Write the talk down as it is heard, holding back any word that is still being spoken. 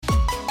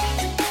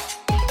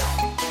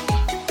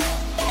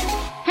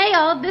Hey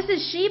y'all, this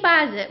is She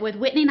Buys It with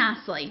Whitney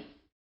Nicely.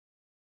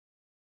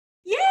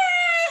 Yay!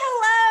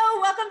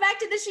 Hello! Welcome back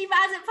to the She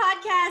Buys It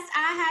podcast.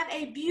 I have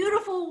a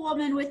beautiful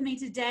woman with me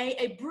today,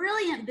 a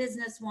brilliant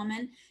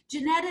businesswoman.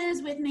 Janetta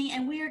is with me,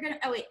 and we are going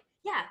to,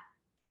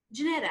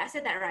 Janetta, I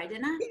said that right,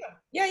 didn't I?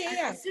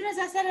 Yeah. As soon as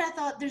I said it, I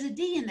thought there's a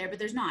D in there, but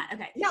there's not.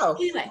 Okay. No.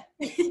 Anyway,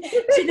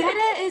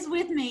 Janetta is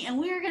with me, and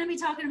we are going to be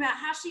talking about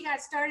how she got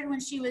started when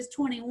she was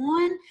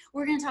 21.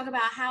 We're going to talk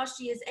about how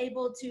she is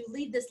able to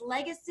leave this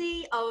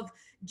legacy of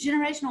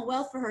generational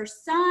wealth for her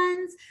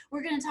sons.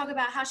 We're going to talk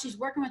about how she's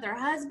working with her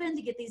husband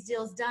to get these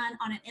deals done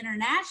on an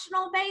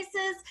international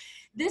basis.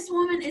 This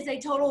woman is a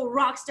total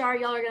rock star.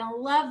 Y'all are going to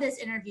love this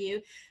interview.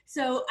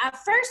 So I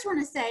first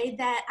want to say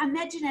that I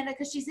met Janetta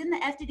because she's in the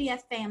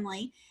FDDF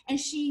family, and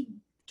she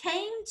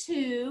came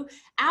to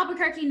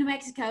Albuquerque, New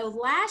Mexico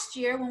last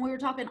year when we were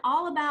talking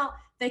all about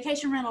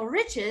vacation rental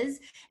riches.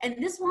 And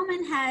this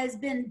woman has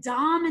been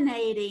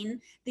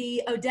dominating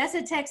the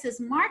Odessa, Texas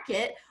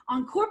market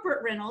on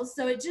corporate rentals.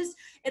 So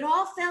it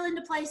all fell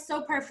into place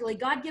so perfectly.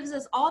 God gives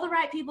us all the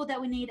right people that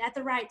we need at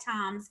the right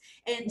times.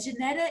 And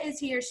Janetta is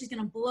here. She's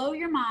going to blow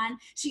your mind.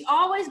 She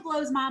always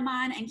blows my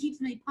mind and keeps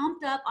me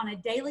pumped up on a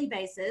daily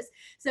basis.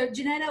 So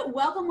Janetta,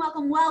 welcome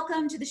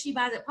to the She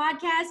Buys It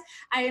podcast.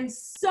 I am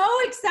so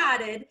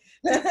excited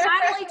to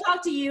finally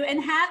talk to you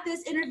and have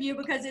this interview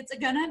because it's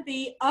going to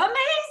be amazing.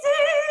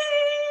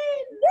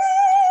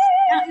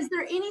 Now, is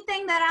there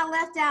anything that I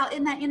left out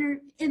in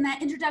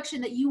that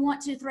introduction that you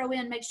want to throw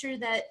in? Make sure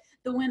that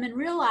the women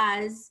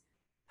realize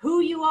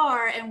who you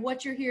are and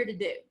what you're here to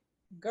do.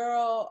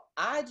 Girl,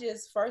 I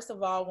just first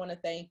of all want to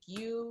thank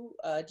you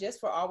just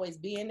for always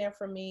being there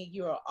for me.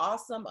 You're an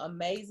awesome,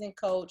 amazing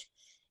coach.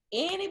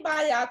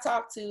 Anybody I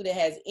talk to that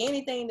has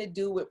anything to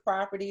do with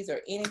properties or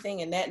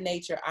anything in that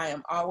nature, I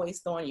am always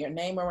throwing your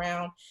name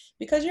around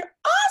because you're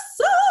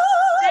awesome.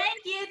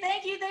 Thank you.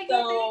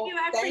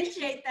 I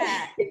appreciate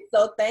that.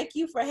 So thank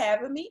you for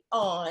having me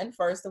on,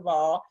 first of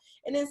all.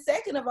 And then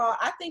second of all,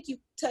 I think you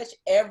touch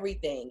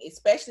everything,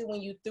 especially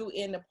when you threw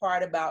in the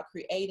part about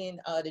creating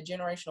the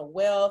generational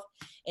wealth,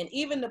 and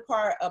even the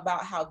part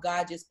about how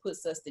God just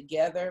puts us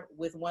together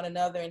with one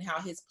another and how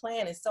his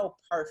plan is so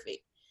perfect.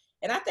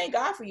 And I thank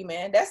God for you,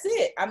 man. That's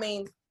it. I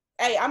mean,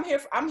 hey, I'm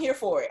here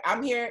for it.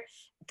 I'm here.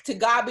 To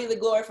God be the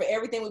glory for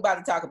everything we're about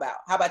to talk about.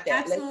 How about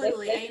that?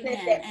 Absolutely.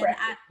 Amen. And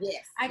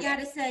I got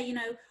to say,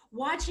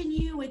 watching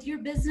you with your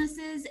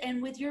businesses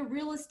and with your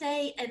real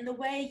estate and the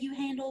way you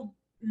handle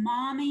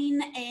momming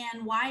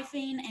and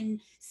wifing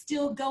and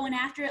still going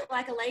after it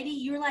like a lady,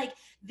 you're like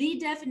the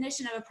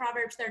definition of a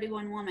Proverbs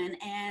 31 woman.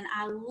 And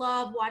I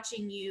love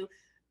watching you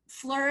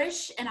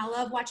flourish, and I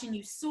love watching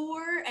you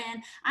soar.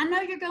 And I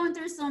know you're going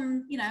through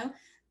some,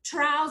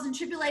 trials and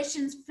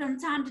tribulations from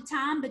time to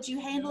time, but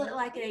you handle it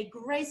like a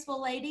graceful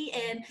lady.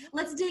 And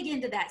let's dig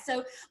into that.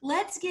 So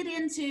let's get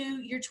into,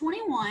 you're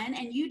 21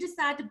 and you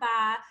decide to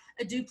buy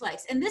a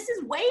duplex. And this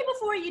is way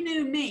before you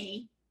knew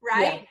me,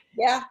 right?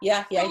 Yeah.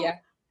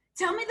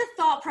 Tell me the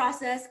thought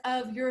process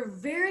of your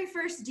very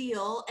first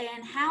deal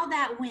and how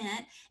that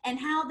went and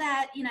how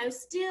that,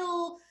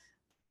 still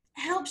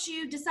helps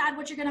you decide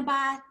what you're going to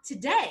buy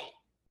today.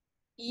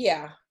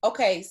 Yeah.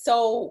 Okay.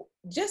 So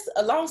just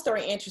a long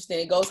story interesting.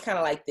 It goes kind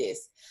of like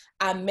this.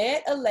 I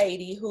met a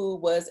lady who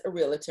was a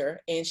realtor,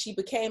 and she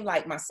became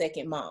like my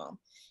second mom.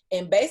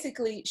 And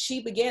basically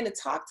she began to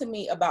talk to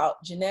me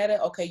about,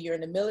 Janetta, okay, you're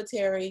in the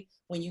military.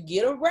 When you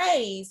get a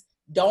raise,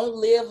 don't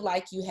live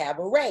like you have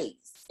a raise.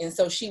 And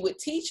so she would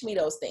teach me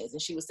those things.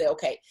 And she would say,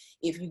 okay,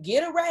 if you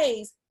get a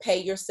raise,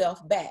 pay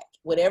yourself back.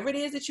 Whatever it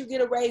is that you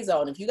get a raise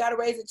on, if you got a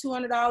raise at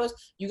 $200,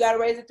 you got a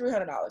raise at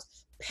 $300.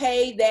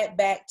 Pay that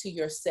back to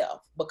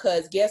yourself,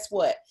 because guess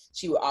what?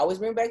 She would always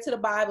bring back to the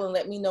Bible and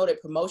let me know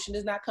that promotion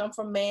does not come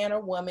from man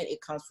or woman. It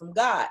comes from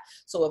God.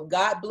 So if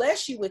God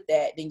bless you with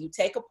that, then you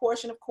take a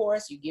portion, of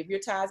course, you give your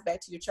tithes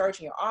back to your church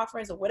and your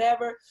offerings or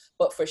whatever,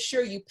 but for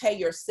sure you pay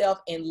yourself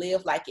and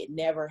live like it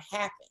never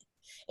happened.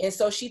 And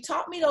so she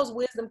taught me those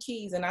wisdom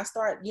keys, and I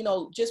start,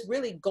 just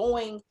really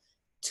going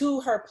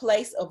to her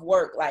place of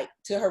work, like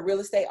to her real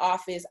estate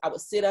office. I would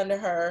sit under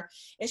her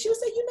and she would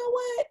say, you know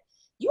what?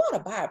 You ought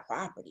to buy a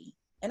property.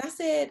 And I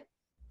said,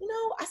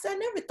 I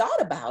never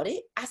thought about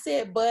it. I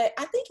said, but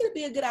I think it'd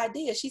be a good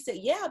idea. She said,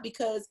 yeah,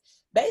 because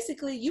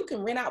basically you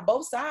can rent out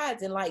both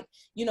sides, and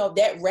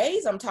that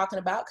raise I'm talking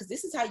about, because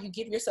this is how you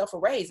give yourself a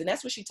raise. And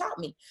that's what she taught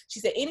me. She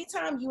said,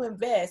 anytime you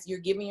invest, you're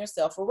giving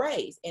yourself a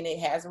raise and it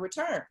has a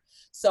return.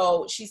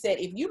 So she said,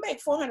 if you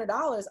make $400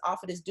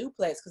 off of this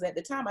duplex, because at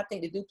the time I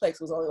think the duplex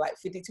was only like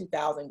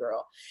 $52,000,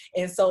 girl.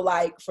 And so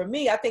like for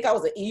me, I think I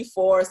was an E4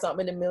 or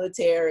something in the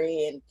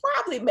military and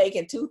probably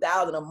making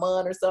 $2,000 a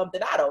month or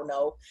something. I don't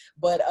know.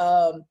 But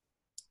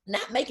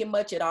not making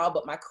much at all,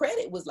 but my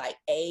credit was like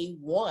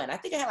A1. I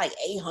think I had like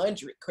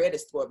 800 credit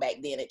score back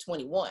then at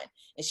 21.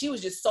 And she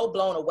was just so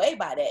blown away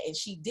by that. And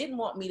she didn't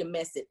want me to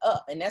mess it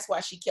up. And that's why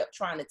she kept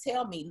trying to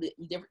tell me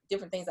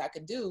different things I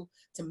could do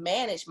to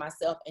manage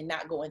myself and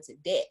not go into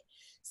debt.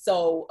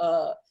 So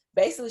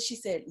basically she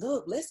said,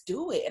 look, let's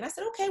do it. And I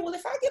said, okay, well,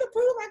 if I get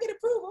approved, I get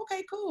approved.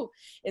 Okay, cool.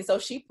 And so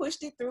she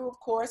pushed it through, of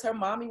course, her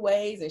mommy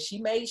ways, and she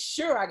made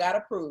sure I got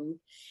approved.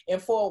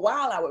 And for a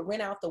while, I would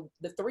rent out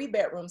the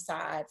 3-bedroom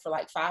side for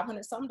like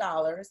 $500 some,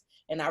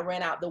 and I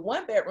rent out the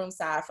 1-bedroom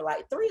side for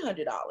like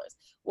 $300.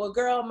 Well,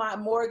 girl, my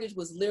mortgage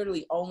was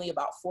literally only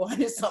about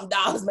 $400 some,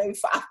 maybe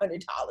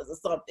 $500 or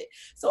something.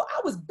 So I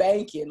was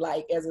banking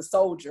like as a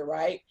soldier,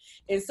 right?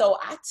 And so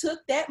I took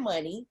that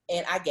money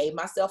and I gave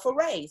myself a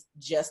raise,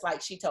 just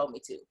like she told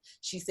me to.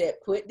 She said,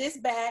 put this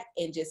back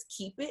and just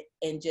keep it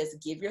and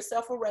just give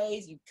yourself a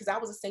raise. Because I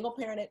was a single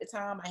parent at the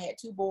time. I had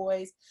 2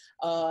 boys.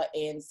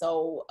 And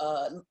so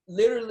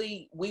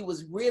literally we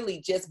was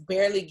really just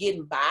barely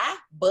getting by,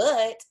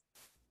 but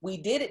we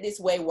did it this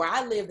way where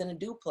I lived in a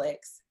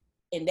duplex,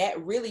 and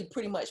that really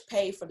pretty much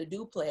paid for the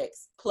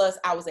duplex. Plus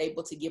I was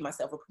able to give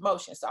myself a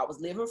promotion. So I was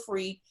living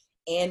free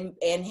and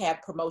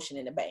have promotion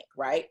in the bank,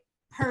 right?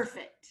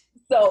 Perfect.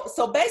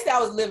 So basically I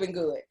was living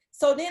good.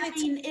 So then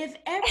if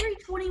every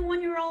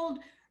 21-year-old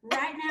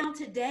right now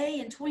today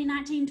in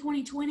 2019,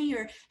 2020,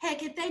 or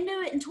heck, if they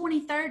knew it in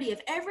 2030, if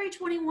every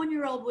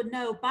 21-year-old would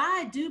know,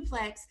 buy a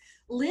duplex,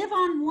 live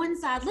on one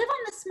side, live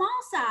on the small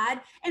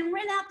side, and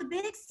rent out the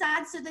big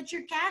side so that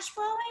you're cash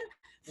flowing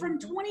from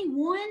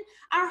 21,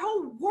 our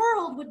whole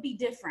world would be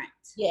different.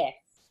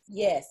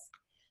 Yes.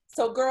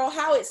 So girl,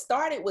 how it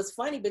started was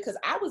funny because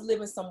I was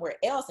living somewhere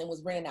else and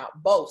was renting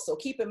out both. So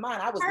keep in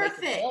mind, I was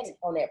making money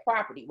on that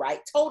property,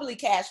 right? Totally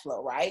cash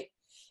flow, right?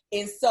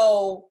 And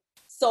so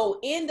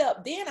then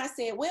I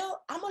said,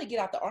 well, I'm going to get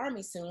out the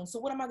Army soon. So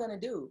what am I going to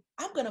do?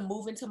 I'm going to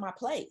move into my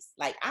place.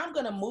 Like I'm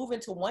going to move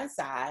into one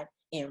side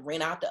and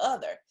rent out the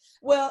other.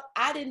 Well,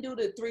 I didn't do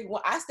the 3.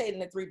 I stayed in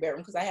the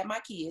 3-bedroom because I had my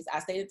kids. I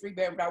stayed in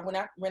 3-bedroom, but I went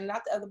out, rented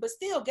out the other. But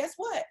still, guess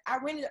what? I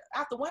rented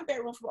out the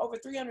 1-bedroom for over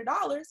 $300.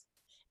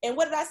 And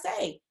what did I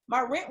say?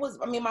 My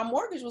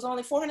mortgage was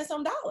only $400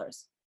 some.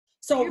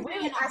 So you're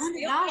really,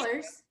 paying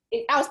 $100.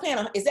 I was paying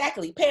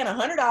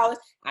 $100.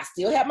 I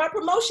still have my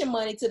promotion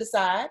money to the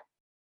side.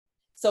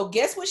 So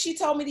guess what she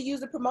told me to use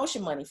the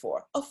promotion money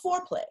for? A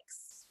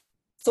 4-plex.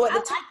 So at the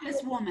time, like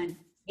this woman.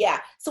 Yeah.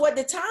 So at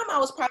the time I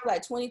was probably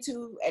like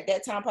 22 at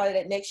that time, probably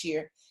that next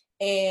year.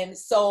 And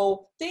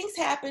so things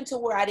happened to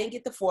where I didn't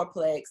get the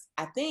 4-plex.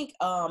 I think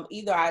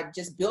either I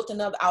just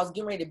I was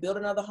getting ready to build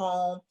another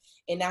home.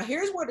 And now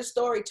here's where the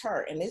story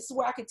turned. And this is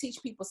where I could teach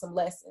people some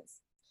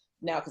lessons.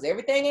 Now, because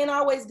everything ain't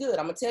always good.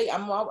 I'm going to tell you,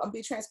 I'm going to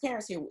be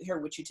transparent here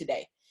with you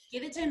today.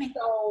 Give it to me.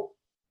 So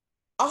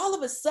all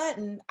of a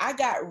sudden, I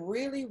got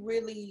really,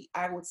 really,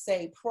 I would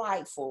say,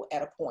 prideful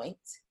at a point.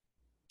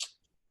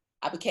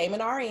 I became an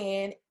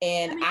RN,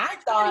 and I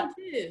thought,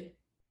 22.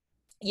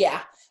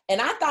 Yeah.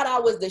 And I thought I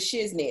was the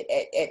shiznit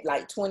at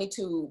like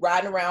 22,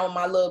 riding around with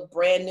my little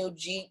brand new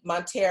Jeep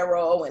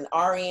Montero and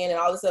RN and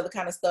all this other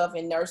kind of stuff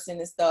and nursing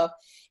and stuff.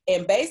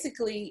 And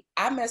basically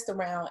I messed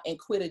around and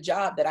quit a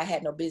job that I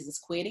had no business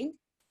quitting.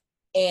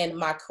 And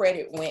my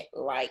credit went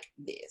like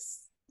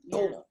this.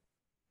 Yeah.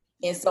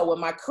 And so when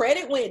my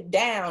credit went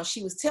down,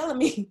 she was telling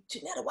me,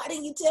 Janetta, why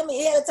didn't you tell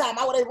me ahead of time?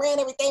 I would have ran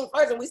everything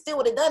first and we still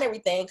would have done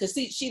everything. Because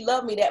she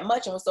loved me that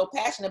much and was so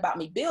passionate about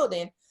me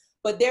building.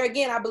 But there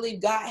again, I believe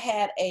God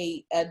had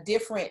a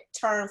different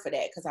turn for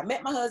that, because I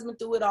met my husband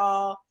through it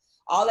all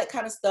that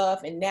kind of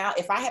stuff. And now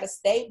if I had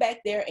stayed back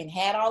there and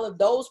had all of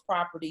those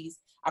properties,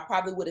 I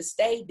probably would have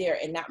stayed there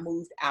and not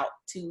moved out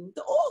to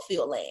the oil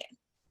field land.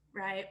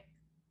 Right.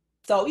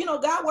 So,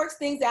 God works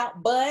things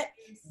out, but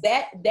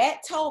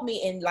that told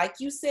me, and like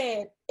you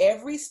said,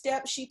 every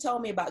step she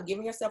told me about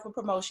giving yourself a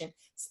promotion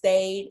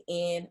stayed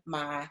in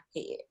my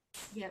head.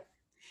 Yep.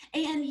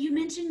 And you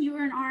mentioned you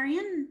were an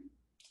RN.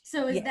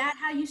 So is that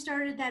how you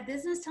started that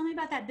business? Tell me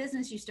about that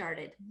business you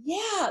started.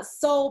 Yeah.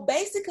 So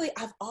basically,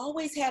 I've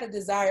always had a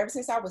desire ever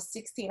since I was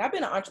 16. I've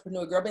been an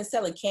entrepreneur, girl. I've been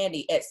selling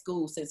candy at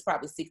school since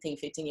probably 16,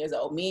 15 years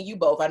old. Me and you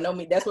both. I know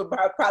me. That's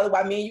probably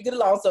why me and you get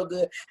along so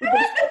good.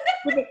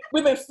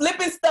 We've been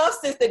flipping stuff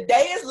since the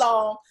day is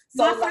long.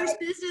 So my first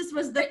business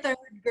was the 3rd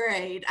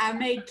grade. I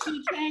made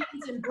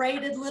keychains and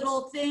braided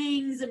little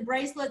things and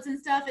bracelets and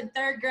stuff. In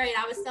 3rd grade,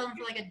 I was selling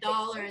for like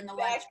 $1 in the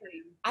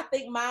lunchroom. I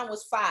think mine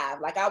was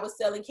 5. Like I was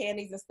selling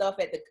candies and stuff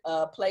at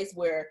the place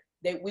where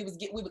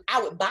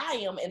I would buy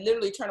them and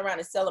literally turn around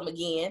and sell them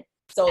again.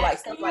 So like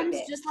stuff like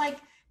that.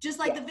 Just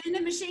like the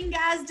vending machine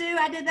guys do.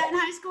 I did that in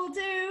high school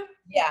too.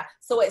 Yeah.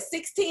 So at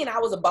 16, I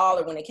was a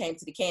baller when it came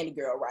to the candy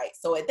girl, right?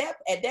 So at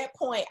that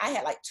point, I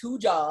had like 2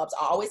 jobs.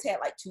 I always had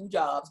like 2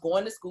 jobs,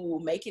 going to school,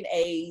 making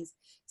A's,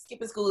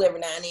 skipping school every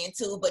now and then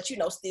too, but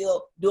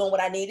still doing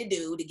what I need to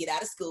do to get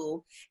out of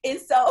school. And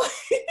so,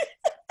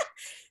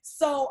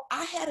 so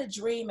I had a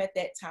dream at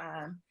that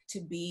time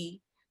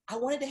I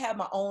wanted to have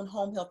my own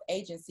home health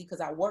agency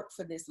because I worked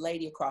for this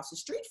lady across the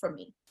street from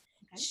me.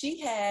 Okay. She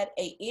had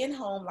a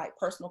in-home, like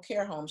personal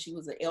care home. She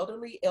was an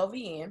elderly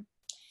LVN.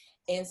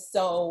 And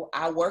so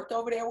I worked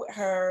over there with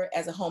her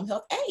as a home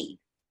health aide,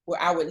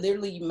 where I would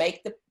literally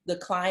make the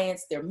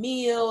clients their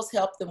meals,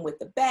 help them with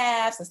the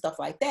baths and stuff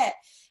like that.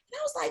 And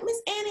I was like,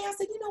 Miss Annie, I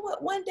said, you know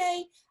what? One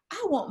day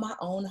I want my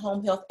own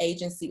home health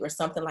agency or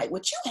something like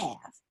what you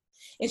have.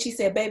 And she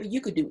said, baby,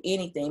 you could do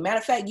anything. Matter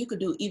of fact, you could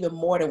do even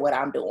more than what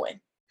I'm doing.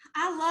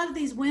 I love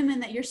these women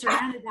that you're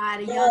surrounded by at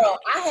a young Girl,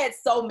 age. I had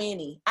so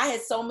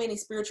many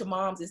spiritual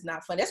moms. It's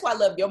not fun. That's why I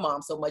love your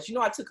mom so much.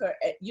 I took her,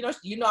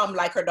 I'm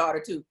like her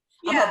daughter too.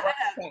 I'm Yeah, her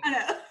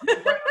I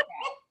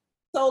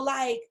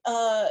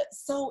know.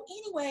 So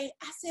anyway,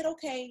 I said,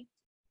 okay.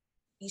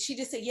 She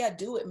just said, yeah,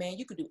 do it, man.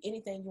 You could do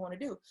anything you want to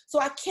do. So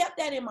I kept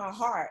that in my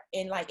heart.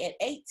 And like at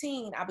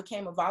 18, I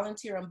became a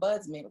volunteer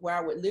ombudsman where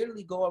I would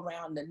literally go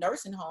around the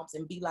nursing homes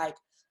and be like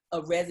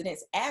a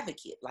resident's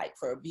advocate, like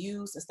for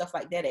abuse and stuff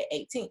like that at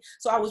 18.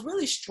 So I was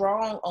really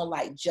strong on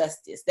like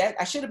justice. That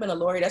I should have been a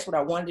lawyer. That's what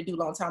I wanted to do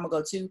a long time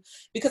ago too,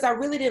 because I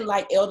really didn't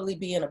like elderly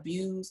being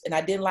abused and I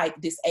didn't like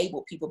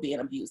disabled people being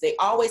abused. They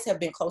always have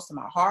been close to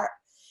my heart.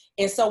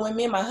 And so when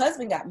me and my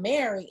husband got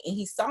married and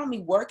he saw me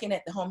working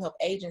at the home health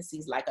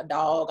agencies like a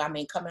dog,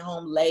 coming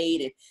home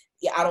late and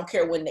yeah, I don't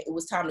care when it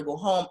was time to go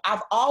home.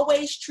 I've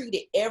always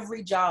treated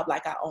every job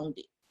like I owned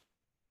it.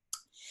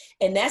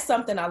 And that's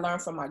something I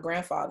learned from my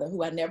grandfather,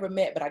 who I never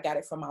met, but I got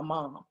it from my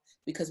mom,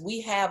 because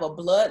we have a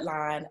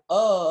bloodline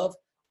of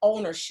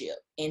ownership.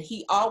 And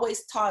he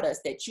always taught us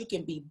that you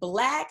can be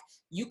Black,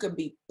 you can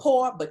be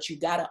poor, but you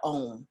got to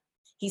own.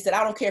 He said,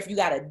 I don't care if you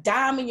got a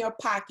dime in your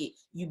pocket,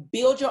 you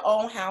build your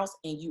own house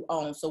and you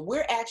own. So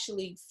we're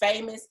actually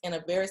famous in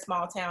a very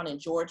small town in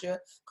Georgia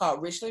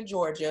called Richland,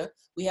 Georgia.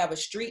 We have a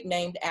street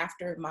named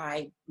after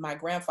my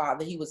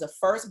grandfather. He was the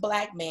first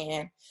Black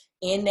man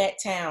in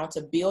that town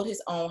to build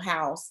his own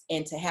house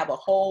and to have a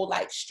whole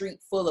like street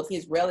full of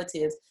his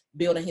relatives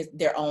building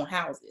their own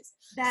houses.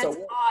 That's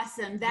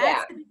awesome.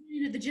 That's the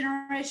beginning of the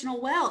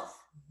generational wealth.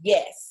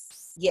 Yes.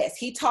 Yes,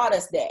 he taught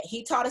us that.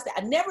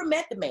 I never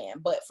met the man,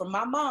 but from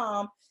my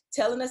mom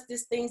telling us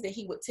these things that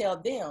he would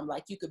tell them,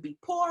 like you could be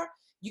poor,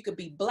 you could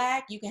be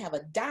Black, you can have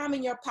a dime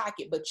in your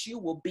pocket, but you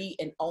will be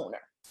an owner.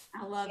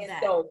 I love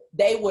that. So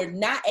they were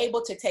not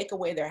able to take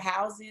away their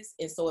houses.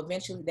 And so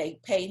eventually they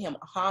paid him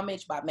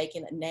homage by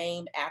making a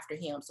name after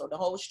him. So the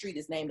whole street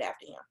is named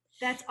after him.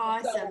 That's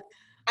awesome. So,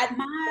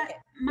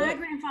 my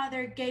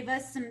grandfather gave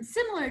us some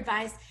similar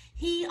advice.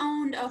 He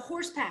owned a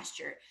horse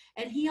pasture,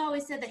 and he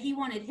always said that he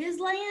wanted his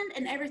land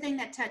and everything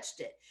that touched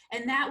it.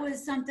 And that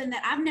was something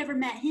that I've never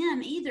met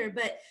him either,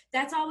 but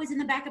that's always in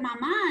the back of my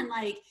mind.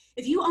 Like,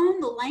 if you own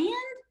the land,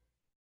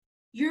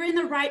 you're in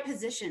the right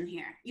position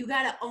here. You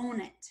got to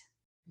own it.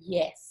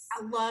 Yes.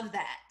 I love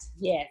that.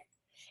 Yes.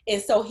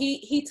 And so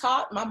he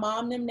taught my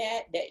mom them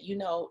that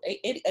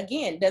it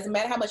again, doesn't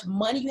matter how much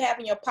money you have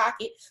in your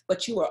pocket,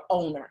 but you are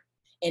owner.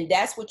 And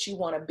that's what you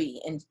want to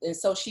be. And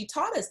so she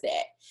taught us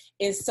that.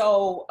 And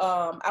so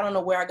I don't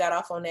know where I got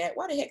off on that.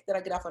 Why the heck did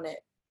I get off on that?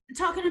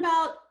 Talking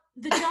about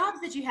the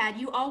jobs that you had,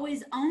 you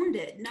always owned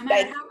it. No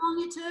matter how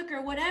long it took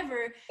or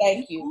whatever.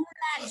 Thank you. Owned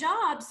that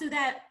job so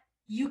that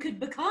you could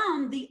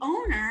become the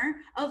owner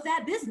of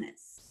that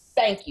business.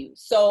 Thank you.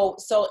 So,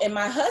 and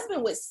my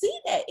husband would see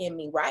that in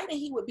me, right? And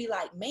he would be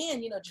like,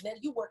 man, Janetta,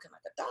 you working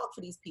like a dog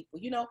for these people,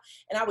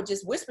 and I would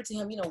just whisper to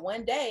him,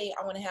 one day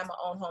I want to have my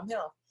own home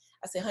health.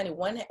 I said, honey,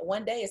 one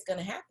day it's going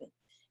to happen.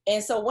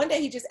 And so one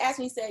day he just asked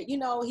me, he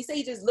said,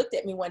 he just looked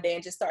at me one day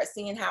and just started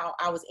seeing how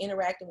I was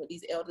interacting with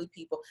these elderly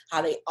people,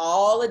 how they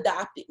all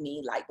adopted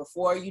me. Like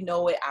before you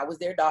know it, I was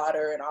their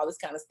daughter and all this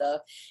kind of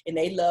stuff. And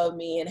they loved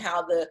me, and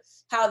how the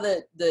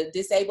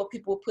disabled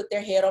people would put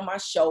their head on my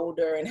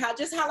shoulder, and how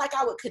like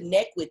I would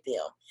connect with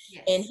them.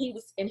 Yes.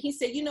 And he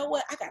said, you know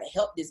what, I got to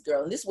help this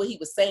girl. And this is what he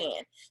was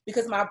saying,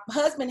 because my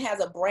husband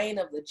has a brain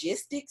of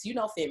logistics,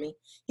 Femi,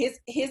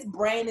 his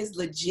brain is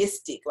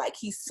logistic. Like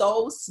he's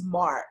so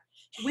smart.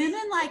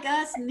 Women like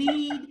us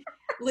need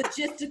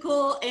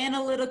logistical,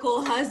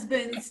 analytical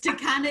husbands to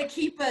kind of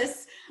keep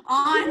us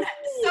on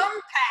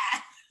some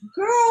path.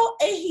 Girl,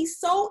 and he's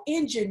so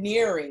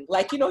engineering.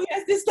 Like, he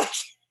has this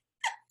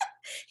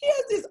he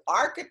has this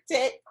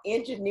architect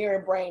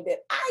engineering brain that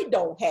I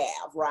don't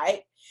have,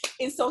 right?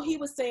 And so he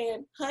was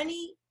saying,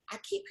 honey, I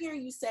keep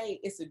hearing you say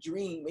it's a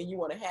dream and you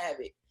want to have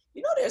it.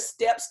 There's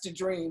steps to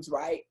dreams,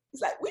 right?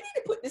 It's like, we need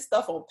to put this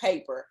stuff on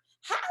paper.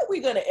 How are we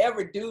going to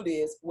ever do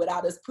this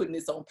without us putting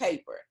this on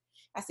paper?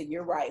 I said,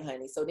 you're right,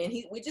 honey. So then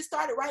we just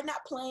started writing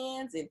out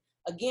plans. And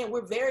again,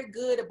 we're very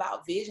good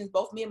about visions.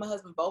 Both me and my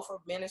husband, both are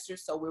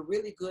ministers. So we're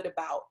really good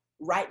about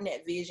writing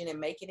that vision and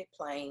making it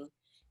plain.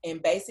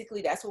 And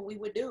basically that's what we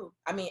would do.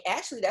 I mean,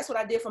 actually, that's what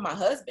I did for my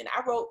husband.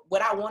 I wrote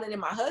what I wanted in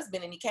my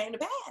husband and he came to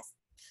pass.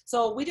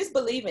 So we just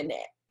believe in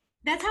that.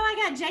 That's how I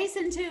got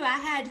Jason too. I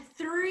had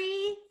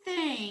 3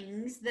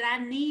 things that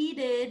I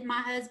needed my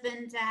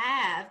husband to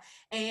have,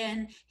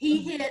 and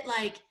he hit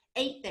like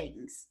 8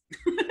 things.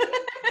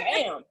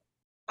 Damn.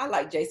 I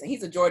like Jason.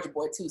 He's a Georgia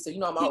boy too, so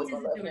I'm always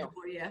gonna love him.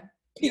 Yeah.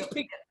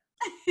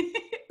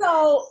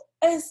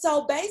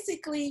 So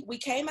basically we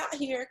came out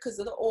here because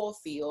of the oil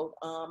field.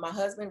 My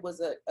husband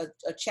was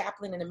a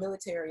chaplain in the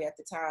military at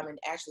the time, and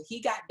actually he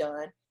got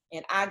done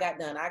and I got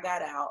done. I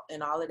got out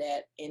and all of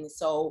that. And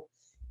so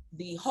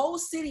the whole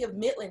city of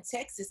Midland,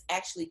 Texas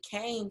actually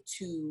came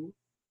to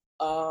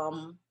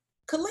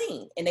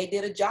Killeen, and they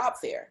did a job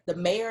fair. The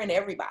mayor and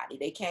everybody,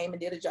 they came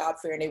and did a job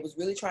fair, and they was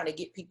really trying to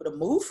get people to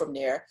move from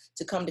there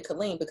to come to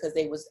Killeen because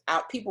they was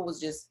out. People was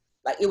just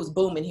like, it was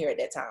booming here at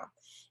that time.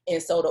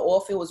 And so the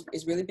oil field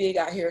is really big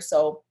out here.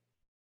 So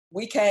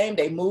we came,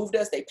 they moved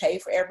us, they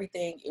paid for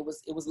everything. It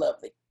was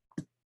lovely.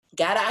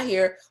 Got out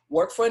here,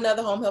 worked for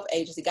another home health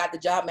agency, got the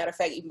job. Matter of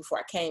fact, even before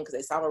I came, because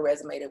they saw my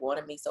resume, they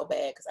wanted me so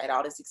bad because I had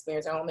all this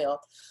experience in home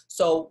health.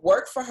 So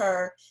worked for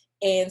her.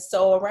 And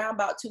so around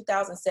about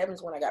 2007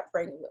 is when I got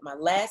pregnant with my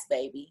last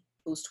baby,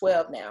 who's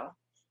 12 now,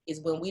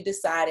 is when we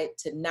decided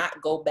to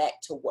not go back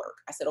to work.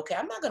 I said, okay,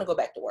 I'm not going to go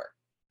back to work.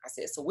 I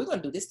said, so we're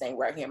going to do this thing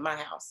right here in my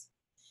house.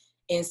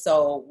 And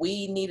so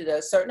we needed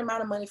a certain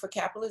amount of money for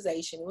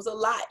capitalization. It was a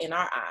lot in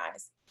our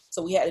eyes.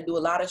 So we had to do a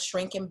lot of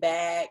shrinking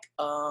back,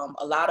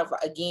 a lot of,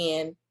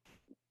 again,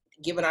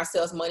 giving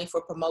ourselves money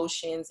for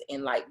promotions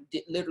and like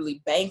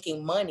literally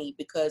banking money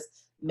because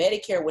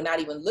Medicare would not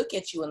even look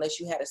at you unless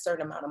you had a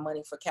certain amount of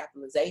money for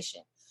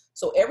capitalization.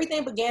 So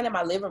everything began in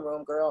my living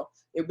room, girl.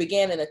 It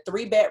began in a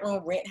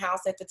 3-bedroom rent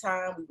house at the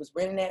time. We was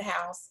renting that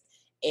house,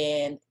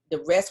 and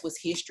the rest was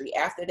history.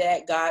 After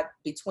that, God,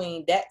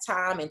 between that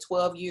time and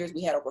 12 years,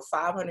 we had over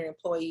 500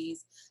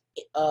 employees.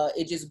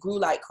 It just grew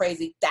like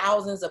crazy,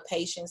 thousands of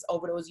patients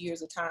over those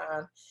years of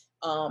time.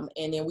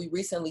 And then we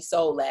recently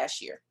sold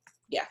last year.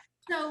 Yeah.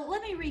 So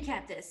let me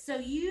recap this. So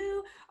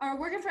you are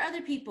working for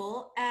other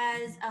people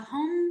as a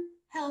home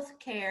health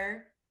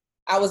care.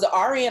 I was an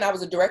RN. I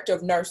was a director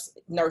of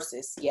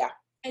nurses. Yeah.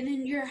 And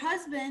then your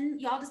husband,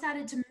 y'all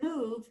decided to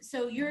move.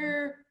 So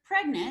you're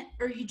pregnant,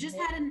 or you just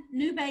had a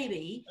new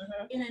baby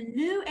in a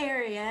new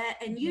area,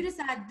 and you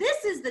decide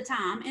this is the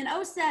time in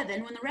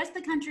 2007 when the rest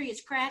of the country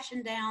is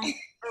crashing down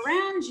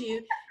around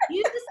you.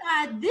 You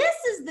decide this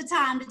is the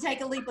time to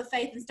take a leap of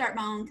faith and start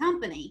my own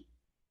company.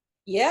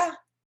 Yeah.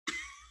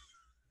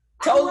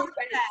 Totally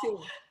faith too.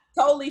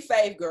 Totally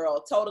faith,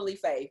 girl. Totally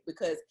faith.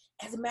 Because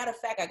as a matter of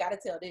fact, I got to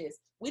tell this,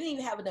 we didn't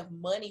even have enough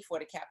money for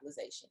the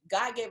capitalization.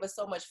 God gave us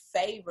so much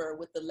favor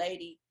with the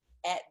lady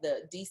at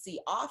the DC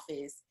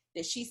office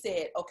that she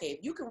said, okay, if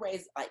you can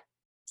raise like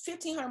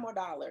 $1,500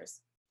 more.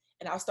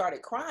 And I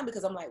started crying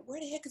because I'm like, where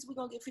the heck is we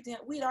going to get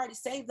 $1,500? We had already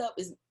saved up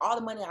is all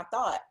the money I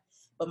thought.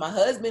 But my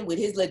husband, with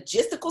his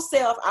logistical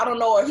self, I don't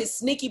know, or his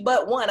sneaky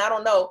butt one, I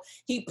don't know,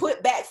 he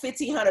put back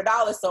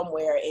 $1,500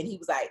 somewhere, and he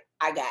was like,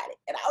 I got it.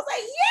 And I was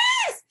like,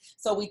 yes!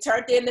 So we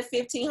turned in the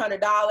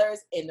 $1,500,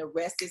 and the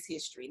rest is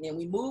history. And then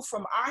we moved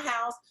from our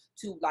house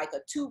to like a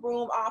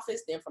 2-room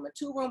office, then from a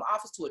 2-room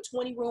office to a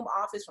 20-room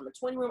office, from a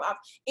 20-room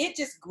office. It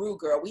just grew,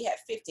 girl. We had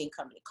 15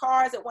 company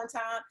cars at one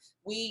time.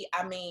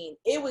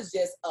 It was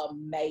just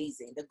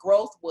amazing. The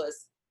growth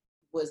was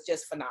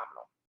just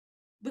phenomenal.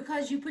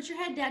 Because you put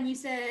your head down, you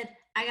said,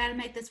 I got to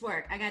make this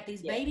work. I got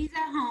these babies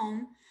at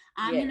home.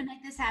 I'm going to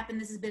make this happen.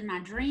 This has been my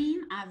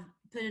dream. I've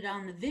put it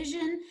on the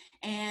vision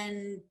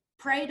and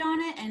prayed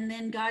on it. And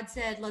then God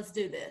said, let's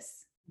do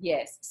this.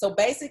 Yes. So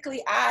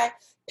basically I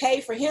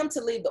paid for him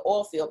to leave the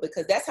oil field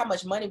because that's how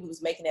much money we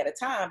was making at a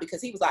time,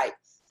 because he was like,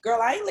 girl,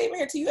 I ain't leaving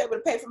here till you able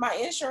to pay for my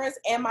insurance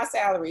and my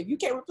salary. If you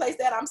can't replace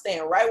that, I'm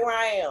staying right where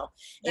I am.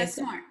 That's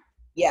smart.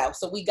 Yeah.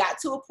 So we got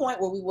to a point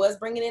where we was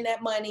bringing in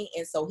that money.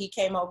 And so he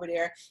came over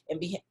there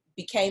and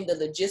became the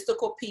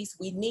logistical piece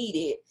we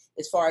needed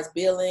as far as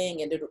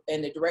billing and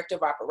the director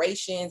of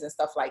operations and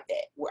stuff like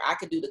that, where I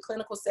could do the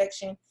clinical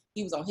section.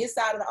 He was on his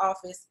side of the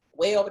office,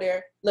 way over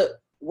there. Look,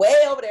 way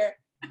over there.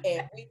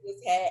 And we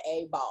just had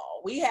a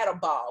ball. We had a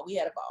ball.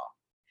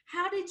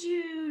 How did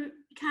you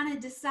kind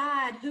of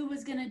decide who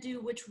was going to do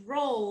which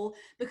role?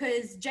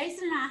 Because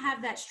Jason and I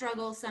have that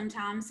struggle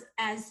sometimes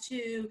as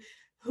to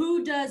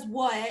who does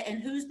what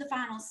and who's the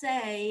final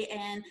say,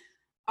 and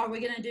are we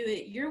going to do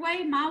it your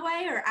way, my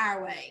way, or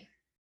our way?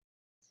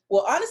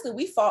 Well, honestly,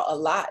 we fought a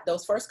lot.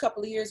 Those first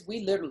couple of years,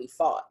 we literally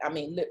fought. I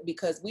mean,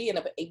 because we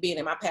ended up being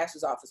in my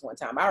pastor's office one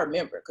time. I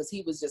remember, because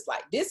he was just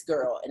like, this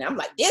girl. And I'm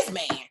like, this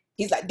man.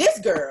 He's like, this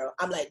girl.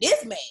 I'm like,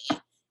 this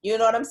man. You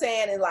know what I'm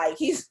saying? And like,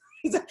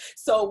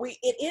 so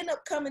it ended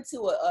up coming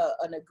to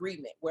an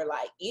agreement where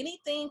like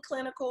anything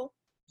clinical,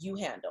 you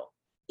handle.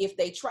 If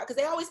they try, because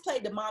they always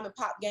played the mom and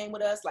pop game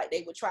with us, like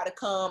they would try to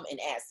come and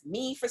ask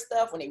me for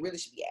stuff when they really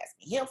should be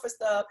asking him for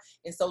stuff.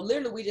 And so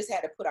literally we just had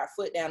to put our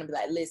foot down and be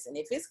like, listen,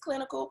 if it's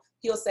clinical,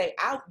 he'll say,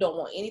 I don't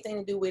want anything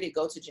to do with it,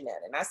 go to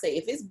Janetta. And I say,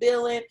 if it's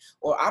billing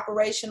or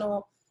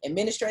operational,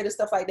 administrative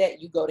stuff like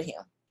that, you go to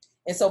him.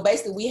 And so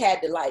basically we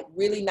had to like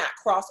really not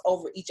cross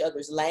over each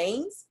other's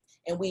lanes,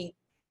 and we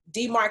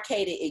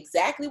demarcated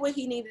exactly what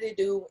he needed to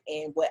do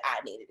and what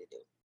I needed to do.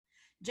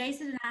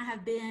 Jason and I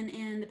have been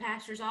in the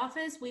pastor's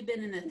office. We've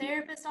been in the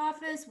therapist's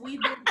office.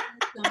 We've been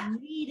in some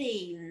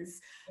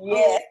meetings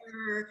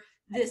over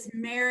this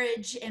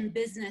marriage and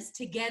business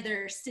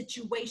together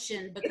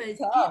situation, because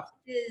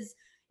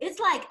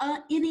it's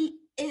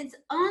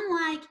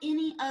unlike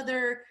any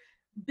other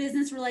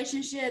business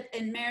relationship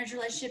and marriage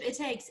relationship. It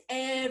takes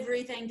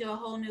everything to a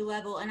whole new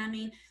level. And I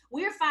mean,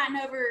 we're fighting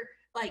over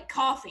like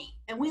coffee,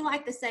 and we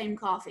like the same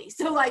coffee.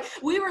 So like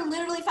we were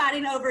literally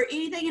fighting over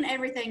anything and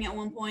everything at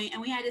one point,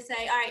 and we had to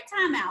say, all right,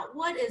 time out.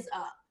 What is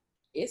up?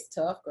 It's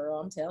tough, girl.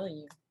 I'm telling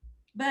you.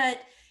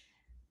 But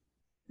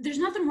there's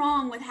nothing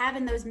wrong with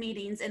having those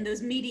meetings and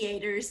those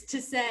mediators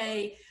to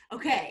say,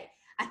 okay,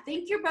 I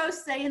think you're both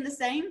saying the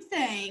same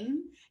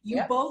thing. You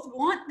Yep. both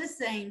want the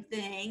same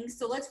thing.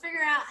 So let's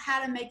figure out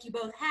how to make you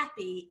both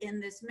happy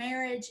in this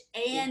marriage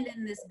and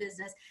in this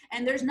business.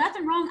 And there's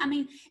nothing wrong. I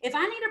mean, if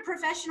I need a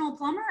professional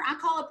plumber, I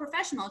call a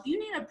professional. If you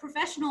need a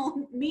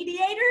professional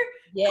mediator,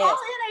 Yes. call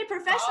in a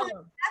professional. Call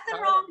 'em.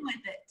 Nothing Call wrong 'em.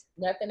 with it.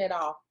 Nothing at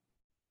all.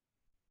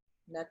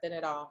 Nothing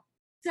at all.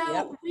 So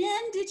Yep.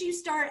 when did you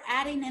start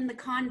adding in the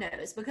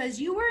condos? Because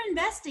you were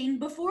investing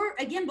before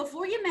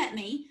you met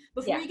me,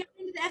 before Yeah. you got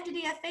into the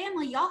FDDF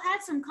family, y'all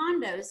had some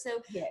condos.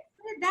 So Yeah.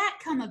 how did that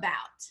come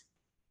about?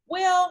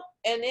 Well,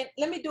 and then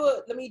let me do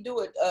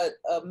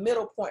a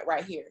middle point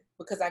right here,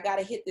 because I got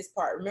to hit this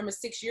part. Remember,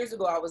 6 years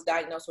ago, I was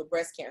diagnosed with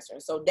breast cancer.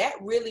 And so that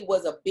really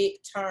was a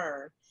big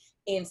turn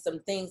in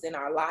some things in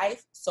our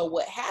life. So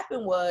what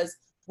happened was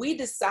we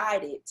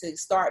decided to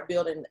start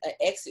building an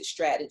exit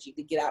strategy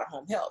to get out of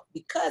home health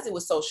because it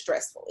was so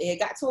stressful. It had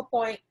got to a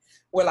point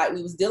where like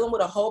we was dealing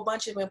with a whole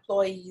bunch of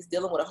employees,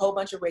 dealing with a whole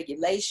bunch of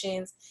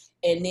regulations.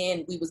 And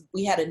then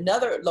we had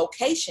another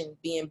location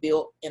being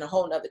built in a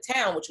whole nother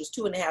town, which was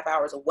 2.5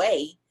 hours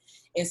away.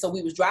 And so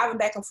we was driving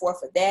back and forth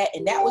for that.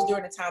 And that was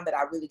during the time that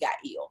I really got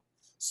ill.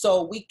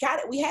 So we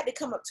had to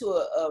come up to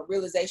a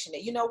realization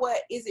that, you know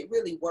what, is it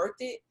really worth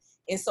it?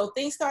 And so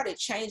things started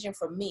changing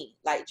for me.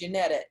 Like,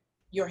 Janetta,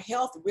 your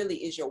health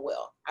really is your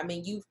wealth. I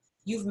mean,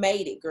 you've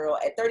made it, girl.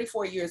 At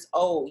 34 years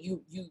old,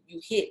 you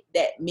hit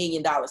that $1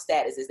 million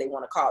status, as they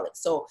want to call it.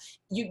 So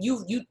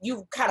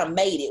you kind of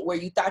made it where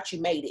you thought you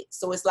made it.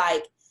 So it's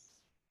like,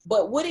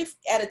 but what if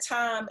at a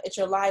time at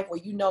your life where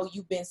you know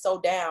you've been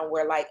so down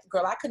where like,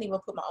 girl, I couldn't even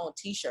put my own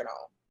t-shirt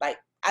on. Like,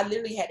 I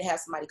literally had to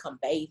have somebody come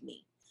bathe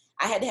me.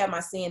 I had to have my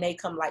CNA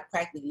come like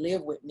practically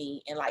live with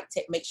me and like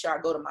make sure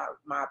I go to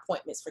my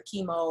appointments for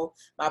chemo,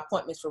 my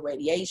appointments for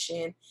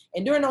radiation.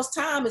 And during those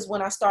times is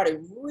when I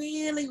started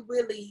really,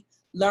 really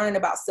learning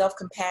about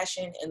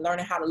self-compassion and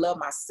learning how to love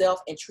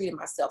myself and treating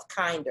myself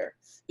kinder,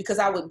 because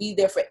I would be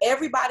there for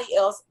everybody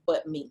else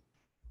but me.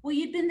 Well,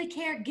 you'd been the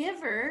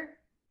caregiver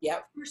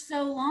Yep. for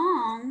so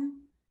long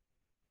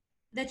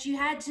that you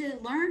had to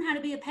learn how to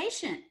be a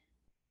patient.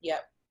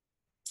 Yep.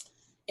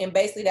 And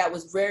basically that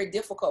was very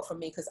difficult for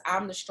me because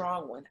I'm the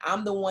strong one.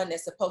 I'm the one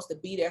that's supposed to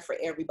be there for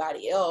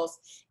everybody else.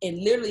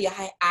 And literally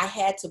I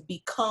had to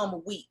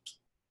become weak.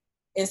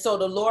 And so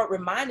the Lord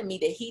reminded me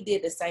that he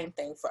did the same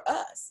thing for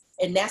us.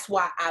 And that's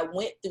why I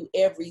went through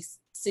every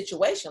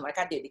situation. Like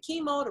I did the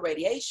chemo, the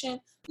radiation,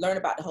 learned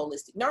about the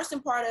holistic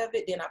nursing part of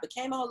it. Then I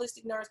became a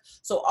holistic nurse.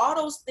 So all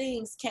those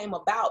things came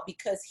about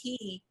because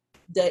he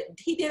did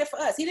it for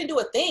us. He didn't do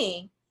a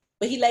thing,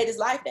 but he laid his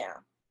life down.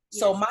 Yes.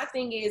 So my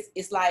thing is,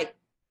 it's like,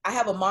 I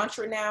have a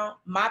mantra now: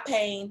 my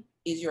pain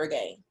is your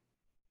gain.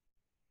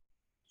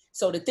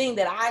 So the thing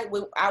that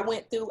I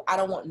went through, I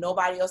don't want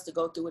nobody else to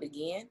go through it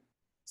again.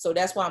 So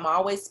that's why I'm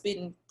always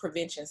spitting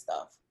prevention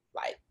stuff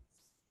like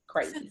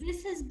crazy. So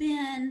this has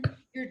been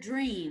your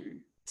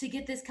dream to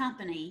get this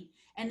company,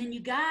 and then you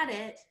got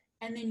it,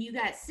 and then you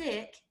got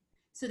sick.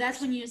 So that's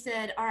when you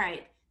said, all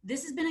right,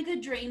 this has been a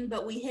good dream,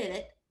 but we hit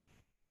it.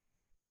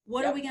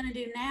 What are we going to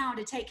do now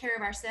to take care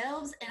of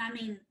ourselves? And I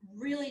mean,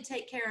 really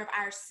take care of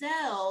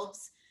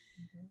ourselves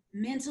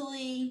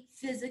mentally,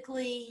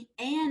 physically,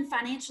 and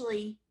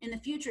financially in the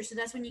future. So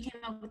that's when you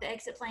came up with the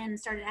exit plan and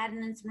started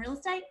adding in some real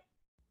estate?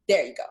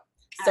 There you go.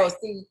 So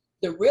see,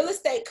 the real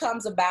estate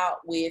comes about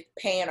with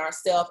paying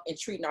ourselves and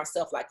treating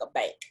ourselves like a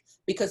bank,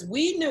 because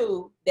we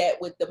knew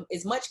that with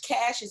as much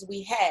cash as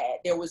we had,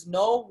 there was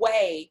no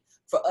way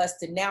for us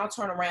to now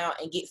turn around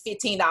and get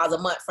 $15 a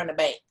month from the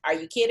bank. Are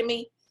you kidding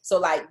me? So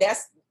like,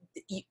 that's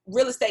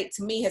real estate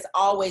to me has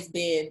always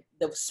been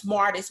the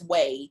smartest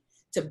way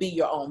to be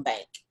your own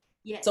bank.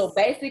 Yes. So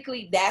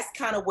basically that's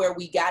kind of where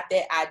we got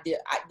that idea,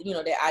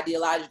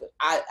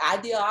 that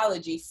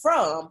ideology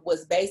from,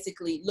 was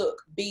basically,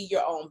 look, be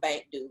your own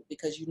bank, dude,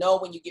 because you know,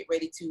 when you get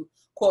ready to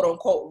quote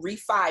unquote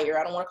refire,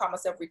 I don't want to call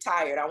myself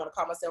retired, I want to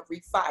call myself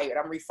refired.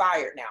 I'm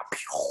refired now.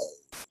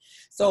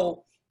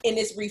 So in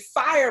this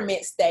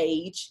refirement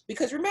stage,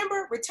 because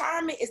remember,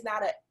 retirement is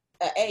not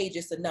an age,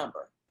 it's a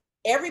number.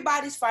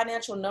 Everybody's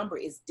financial number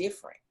is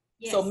different.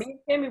 Yes. So me and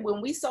Timmy, when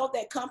we sold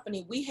that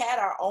company, we had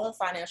our own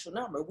financial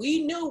number.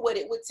 We knew what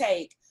it would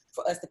take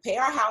for us to pay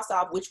our house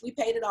off, which we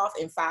paid it off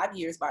in 5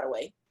 years, by the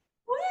way.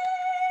 Woo!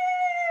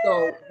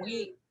 So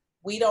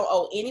we don't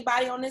owe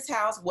anybody on this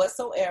house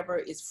whatsoever.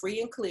 It's free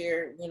and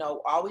clear. You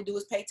know, all we do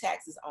is pay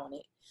taxes on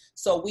it.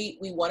 So we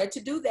wanted to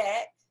do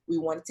that. We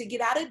wanted to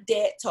get out of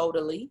debt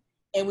totally,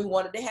 and we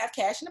wanted to have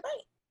cash in the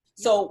bank.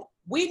 So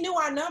we knew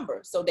our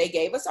number. So they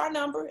gave us our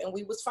number and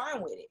we was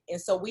fine with it.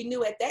 And so we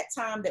knew at that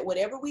time that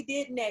whatever we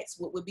did next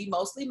would be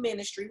mostly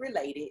ministry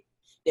related,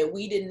 that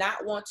we did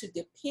not want to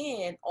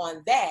depend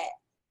on that,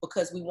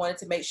 because we wanted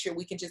to make sure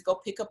we can just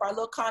go pick up our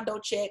little condo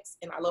checks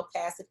and our little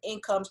passive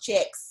income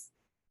checks.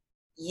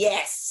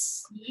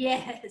 Yes.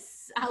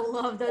 Yes, I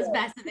love those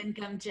passive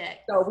income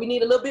checks. So we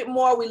need a little bit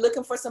more. We're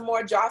looking for some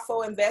more.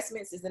 Jarfo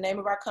Investments is the name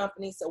of our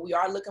company. So we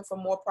are looking for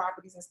more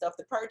properties and stuff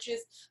to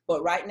purchase.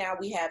 But right now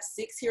we have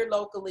 6 here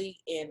locally,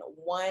 and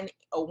one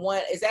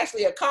is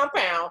actually a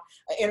compound,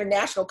 an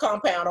international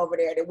compound over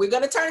there that we're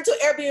going to turn into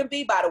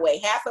Airbnb, by the way.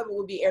 Half of it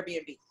will be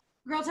Airbnb.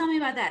 Girl, tell me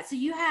about that. So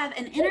you have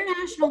an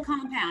international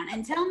compound,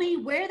 and tell me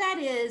where that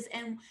is.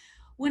 And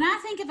when I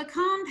think of a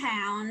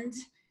compound,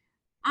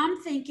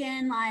 I'm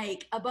thinking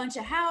like a bunch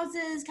of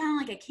houses,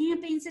 kind of like a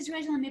camping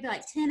situation, like maybe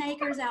like 10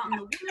 acres out in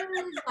the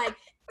woods. Like,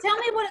 tell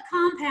me what a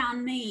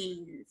compound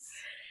means.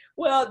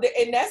 Well,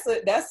 and that's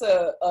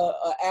a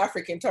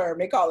African term.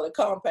 They call it a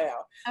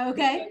compound.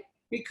 Okay.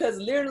 Because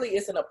literally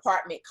it's an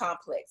apartment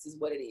complex is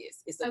what it is.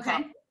 It's a Okay.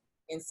 complex.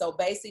 And so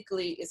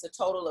basically it's a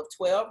total of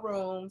 12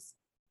 rooms,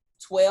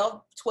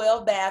 12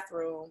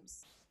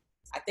 bathrooms,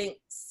 I think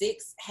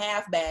 6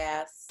 half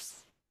baths,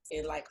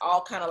 and like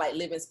all kind of like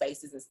living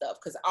spaces and stuff.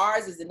 Because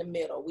ours is in the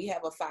middle. We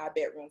have a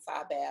 5-bedroom,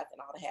 5-bath,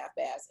 and all the half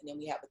baths. And then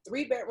we have a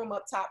 3-bedroom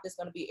up top that's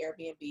going to be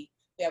Airbnb. We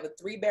have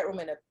a 3-bedroom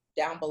and a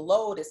down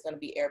below that's going to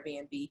be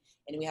Airbnb.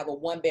 And then we have a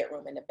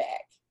 1-bedroom in the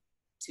back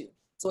too.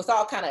 So it's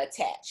all kind of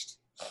attached.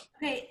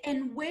 Okay.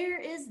 And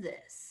where is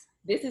this?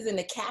 This is in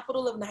the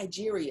capital of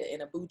Nigeria,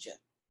 in Abuja.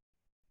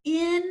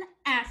 In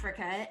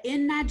Africa,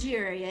 in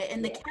Nigeria,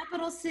 in the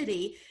capital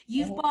city,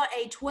 you've bought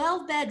a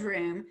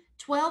 12-bedroom,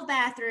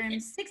 12-bathroom,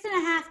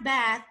 6.5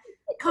 bath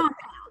compound.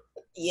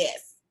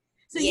 Yes.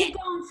 So you've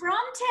gone from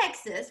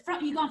Texas,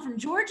 you've gone from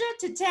Georgia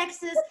to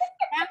Texas,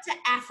 down to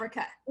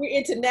Africa. We're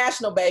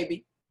international,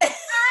 baby. I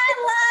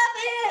love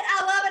it.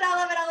 I love it. I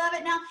love it. I love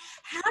it. Now,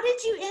 how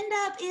did you end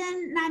up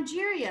in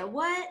Nigeria?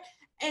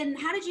 And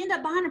how did you end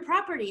up buying a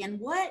property? And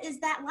what is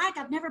that like?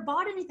 I've never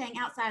bought anything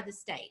outside the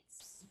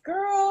States.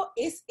 Girl,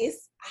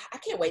 I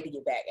can't wait to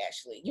get back,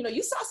 actually. You know,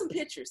 you saw some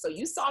pictures, so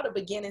you saw the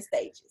beginning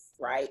stages,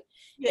 right?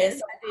 Yes,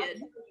 so I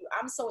did.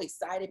 I'm so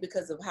excited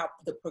because of how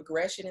the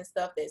progression and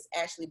stuff that's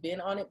actually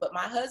been on it. But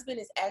my husband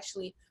is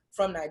actually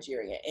from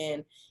Nigeria,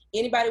 and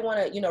anybody want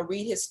to, you know,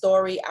 read his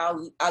story,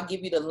 I'll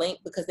give you the link,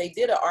 because they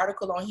did an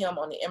article on him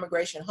on the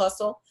Immigration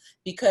Hustle,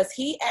 because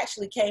he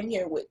actually came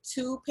here with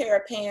 2 pair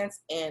of pants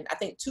and I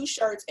think 2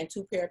 shirts and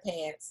 2 pair of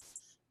pants.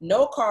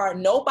 No car,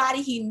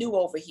 nobody he knew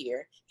over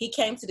here. He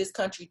came to this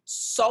country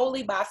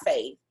solely by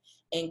faith,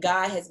 and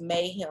God has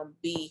made him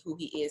be who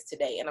he is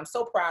today. And I'm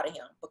so proud of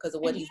him because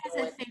of what he's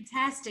doing. He has a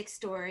fantastic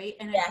story.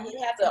 And yeah, he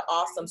has an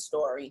awesome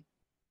story.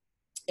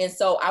 And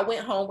so I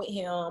went home with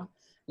him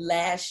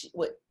last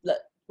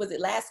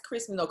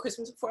Christmas? No,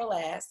 Christmas before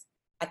last.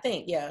 I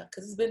think, yeah,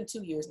 because it's been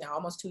 2 years now,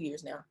 almost 2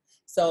 years now.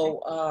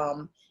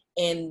 So,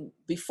 and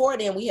before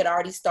then, we had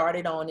already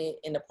started on it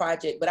in the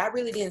project, but I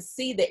really didn't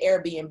see the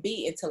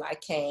Airbnb until I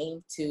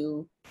came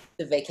to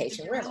the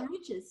vacation rental.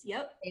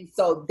 Yep. And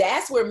so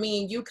that's where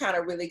me and you kind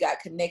of really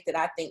got connected,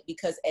 I think,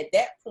 because at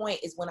that point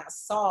is when I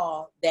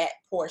saw that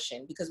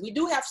portion, because we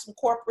do have some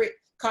corporate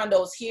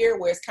condos here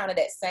where it's kind of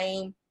that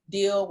same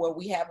deal where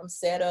we have them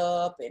set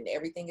up and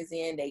everything is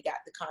in, they got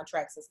the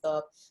contracts and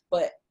stuff.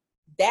 But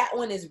that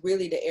one is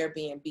really the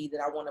Airbnb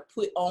that I want to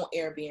put on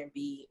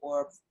Airbnb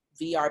or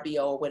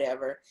VRBO or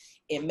whatever,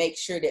 and make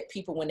sure that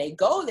people, when they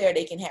go there,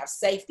 they can have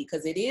safety,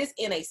 because it is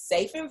in a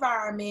safe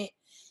environment.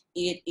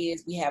 It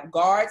is, we have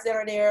guards that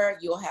are there.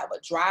 You'll have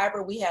a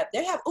driver.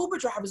 They have Uber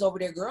drivers over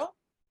there, girl.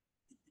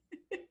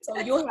 So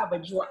you'll have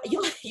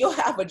you'll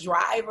have a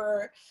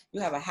driver, you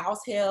have a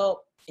house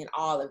help, and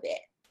all of that.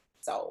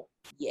 So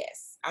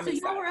yes, I'm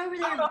excited. Y'all were over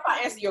there. I don't know if I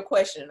answered your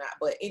question or not,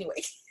 but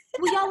anyway.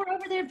 Well, y'all were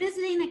over there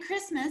visiting at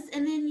Christmas,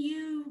 and then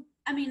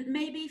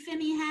maybe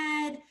Femi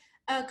had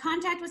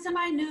contact with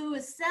somebody knew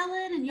was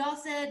selling, and y'all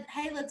said,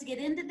 hey, let's get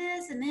into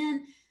this. And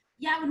then,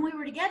 yeah, when we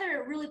were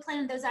together, really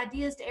planning those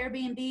ideas to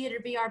Airbnb it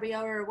or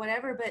VRBO or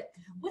whatever. But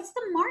what's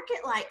the market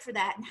like for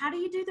that? And how do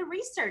you do the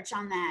research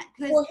on that?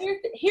 Well,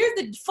 here's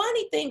the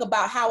funny thing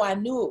about how I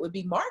knew it would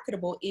be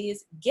marketable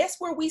is, guess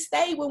where we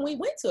stayed when we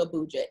went to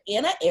Abuja?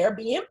 In an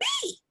Airbnb.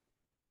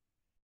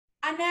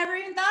 I never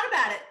even thought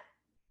about it.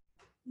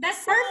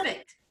 That's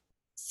perfect.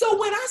 So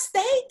when I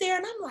stayed there,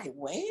 and I'm like,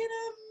 wait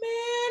a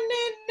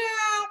minute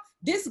now.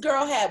 This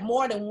girl had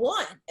more than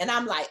one. And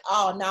I'm like,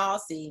 oh, no,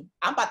 see,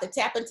 I'm about to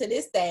tap into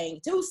this thing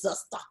too,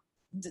 sister.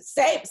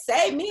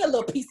 Save me a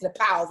little piece of the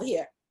pie over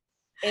here.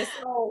 And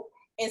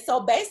so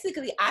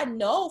basically, I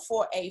know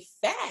for a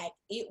fact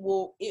it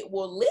will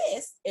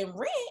list and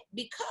rent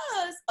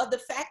because of the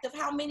fact of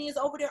how many is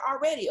over there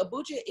already.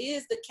 Abuja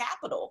is the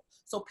capital.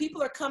 So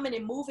people are coming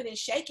and moving and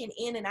shaking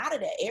in and out of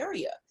that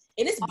area.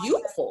 And it's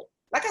beautiful.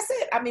 Like I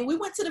said, I mean, we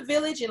went to the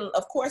village, and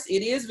of course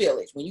it is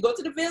village. When you go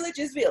to the village,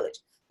 it's village.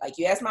 Like,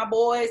 you ask my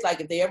boys,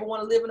 like, if they ever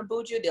want to live in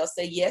Abuja, they'll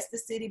say yes to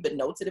city, but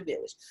no to the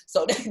village.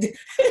 So,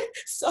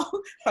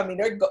 I mean,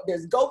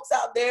 there's goats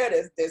out there,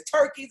 there's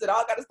turkeys and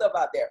all kind of stuff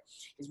out there.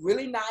 It's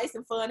really nice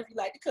and fun if you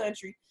like the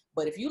country.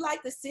 But if you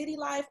like the city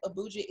life,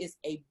 Abuja is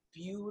a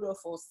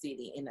beautiful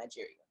city in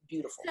Nigeria.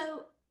 Beautiful.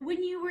 So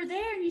when you were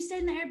there and you stayed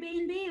in the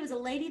Airbnb, it was a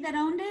lady that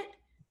owned it?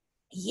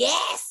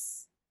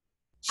 Yes.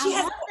 I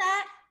love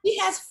that. He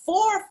has 4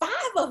 or 5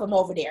 of them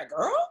over there,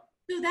 girl.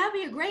 So that would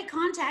be a great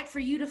contact for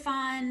you to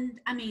find,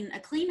 I mean, a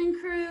cleaning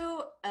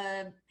crew,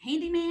 a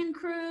handyman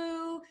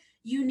crew.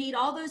 You need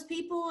all those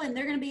people, and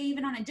they're going to be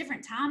even on a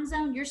different time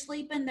zone. You're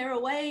sleeping, they're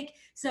awake.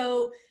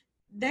 So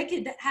they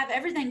could have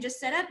everything just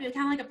set up. You're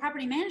kind of like a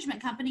property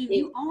management company.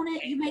 You own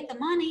it, you make the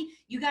money,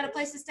 you got a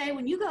place to stay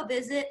when you go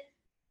visit.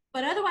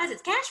 But otherwise,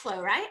 it's cash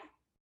flow, right?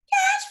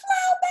 Cash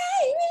flow,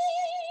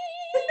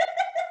 baby.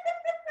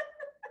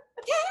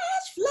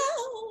 Cash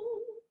flow.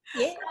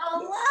 Yeah. I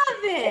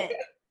love it.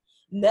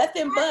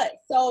 Nothing but.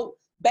 So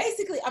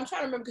basically, I'm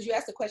trying to remember, because you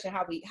asked the question,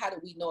 how did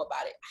we know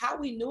about it? How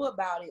we knew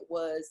about it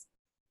was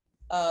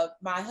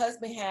my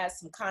husband has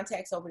some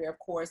contacts over there. Of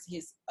course,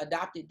 his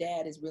adopted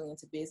dad is really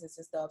into business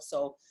and stuff.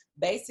 So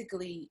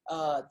basically,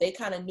 they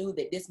kind of knew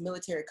that this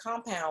military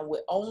compound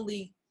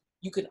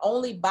you can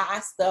only buy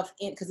stuff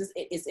in, because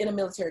it's in a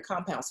military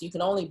compound. So you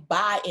can only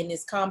buy in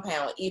this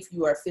compound if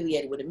you are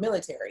affiliated with the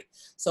military.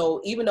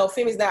 So even though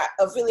Femi's not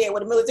affiliated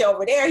with the military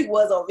over there, he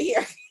was over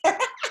here.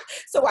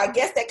 So I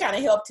guess that kind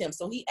of helped him.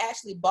 So he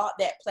actually bought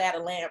that plot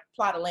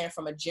of land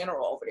from a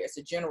general over there. It's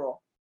a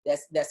general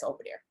that's over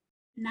there.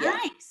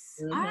 Nice.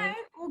 Yeah. Mm-hmm. All right.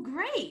 Well,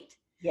 great.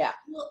 Yeah.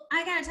 Well,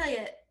 I got to tell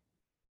you,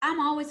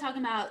 I'm always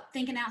talking about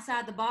thinking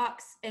outside the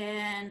box,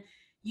 and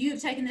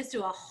you've taken this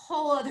to a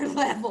whole other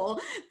level,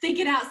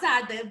 thinking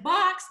outside the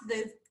box,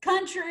 the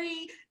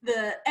country,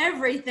 the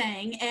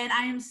everything. And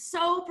I am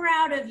so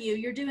proud of you.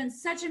 You're doing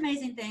such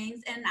amazing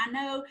things. And I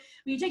know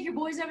when you take your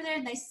boys over there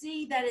and they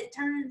see that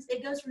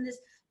it goes from this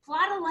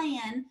plot of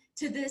land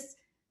to this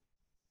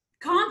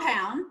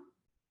compound,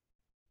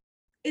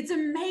 it's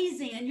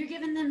amazing. And you're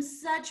giving them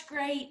such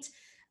great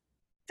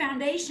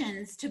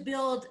foundations to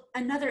build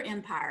another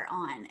empire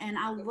on. And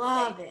I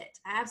love it.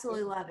 I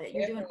absolutely love it.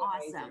 You're doing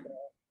awesome.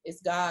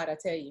 It's God, I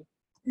tell you.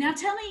 Now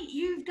tell me,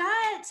 you've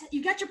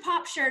got your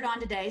pop shirt on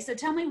today. So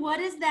tell me, what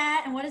is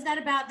that and what is that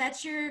about?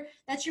 That's your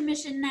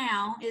mission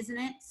now, isn't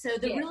it? So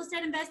the real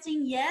estate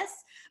investing,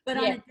 yes, but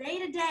on a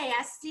day-to-day,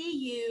 I see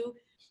you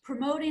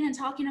promoting and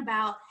talking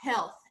about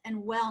health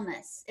and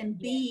wellness and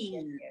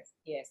being.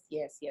 Yes.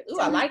 Ooh,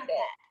 I like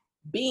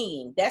that.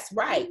 Being, that's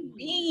right.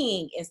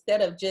 Being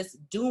instead of just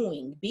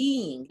doing.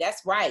 Being,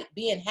 that's right.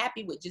 Being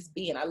happy with just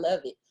being. I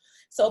love it.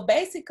 So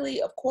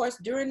basically, of course,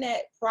 during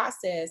that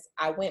process,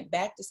 I went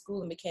back to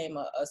school and became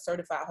a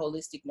certified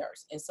holistic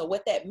nurse. And so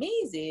what that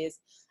means is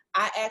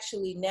I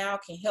actually now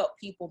can help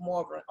people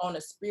more on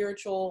a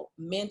spiritual,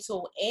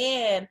 mental,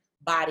 and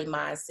body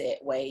mindset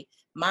way,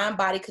 mind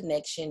body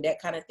connection,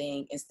 that kind of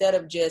thing, instead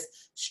of just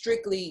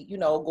strictly,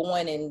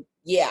 going and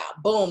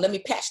boom, let me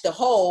patch the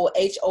hole,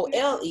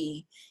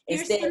 HOLE.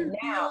 Instead of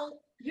now,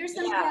 here's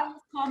some pills,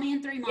 call me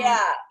in 3 months.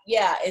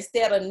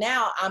 Instead of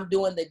now, I'm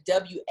doing the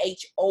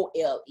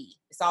WHOLE.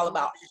 It's all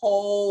about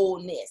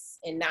wholeness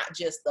and not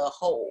just the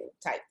whole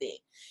type thing.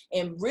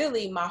 And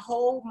really, my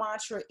whole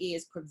mantra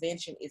is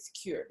prevention is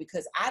cure,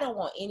 because I don't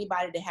want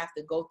anybody to have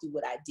to go through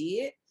what I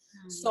did.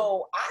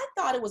 So I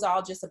thought it was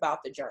all just about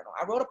the journal.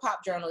 I wrote a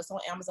pop journal. It's on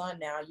Amazon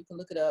now. You can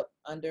look it up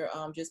under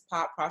just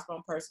Pop, Prosper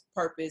on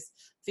Purpose,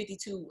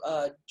 52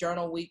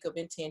 Journal Week of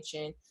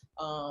Intention.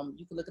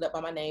 You can look it up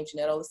by my name,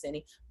 Jeanette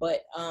Olaseni.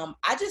 But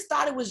I just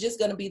thought it was just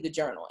going to be the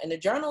journal. And the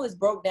journal is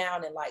broke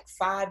down in like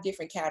 5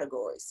 different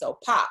categories. So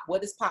Pop,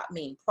 what does Pop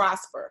mean?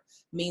 Prosper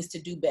means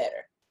to do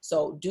better.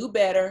 So do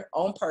better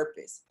on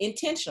purpose,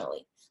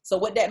 intentionally. So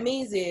what that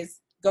means is,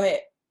 go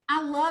ahead.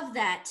 I love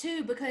that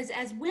too, because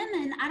as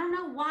women, I don't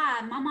know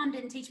why, my mom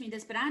didn't teach me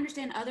this, but I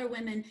understand other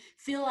women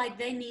feel like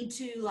they need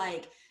to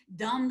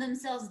dumb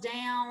themselves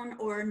down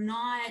or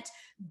not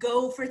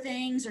go for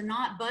things or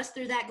not bust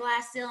through that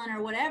glass ceiling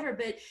or whatever.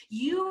 But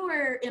you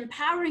are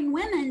empowering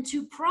women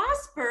to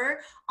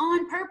prosper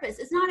on purpose.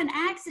 It's not an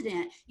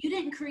accident. You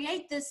didn't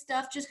create this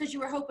stuff just because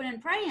you were hoping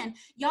and praying.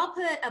 Y'all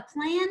put a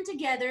plan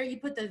together. You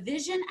put the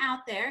vision out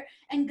there,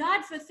 and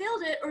God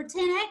fulfilled it or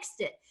 10x'd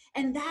it.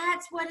 And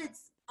that's what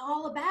it's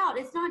all about.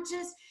 It's not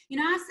just,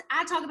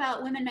 I talk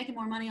about women making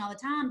more money all the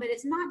time, but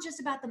it's not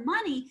just about the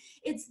money.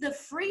 It's the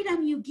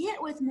freedom you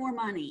get with more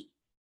money.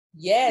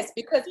 Yes,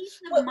 because at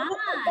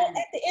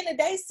the end of the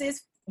day,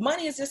 sis,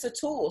 money is just a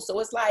tool. So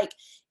it's like,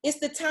 it's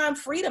the time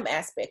freedom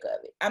aspect of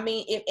it. I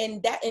mean,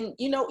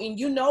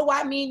 you know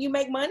why me and you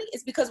make money?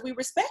 It's because we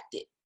respect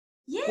it.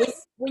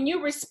 Yes. When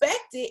you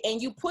respect it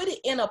and you put it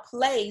in a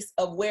place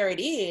of where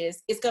it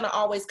is, it's going to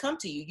always come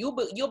to you.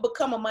 You'll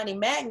become a money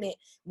magnet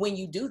when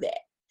you do that.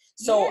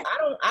 So yes.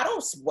 I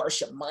don't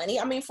worship money.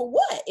 I mean, for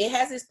what? It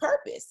has its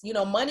purpose.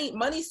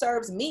 Money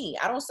serves me.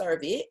 I don't serve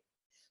it.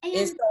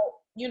 And so,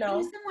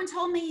 someone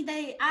told me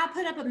I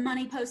put up a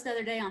money post the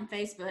other day on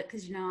Facebook,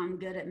 because I'm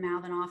good at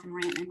mouthing off and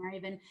ranting and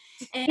raving.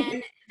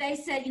 And they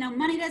said,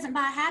 money doesn't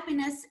buy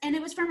happiness. And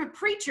it was from a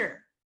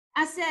preacher.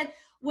 I said,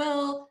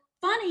 well,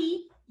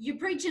 funny, you're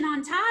preaching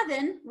on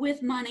tithing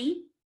with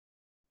money.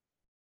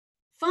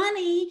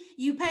 Funny,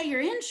 you pay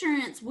your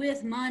insurance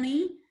with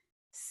money.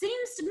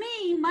 Seems to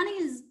me money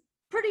is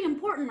pretty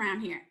important around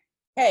here.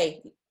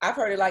 Hey, I've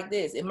heard it like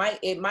this. It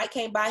might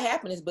can't buy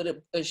happiness, but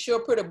it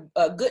sure put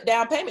a good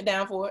down payment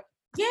down for it.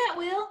 Yeah, it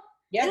will.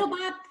 Yeah.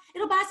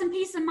 It'll buy some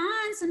peace of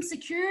mind, some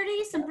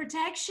security, some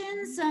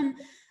protection, some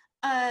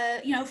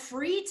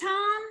free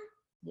time.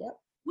 Yep.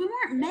 We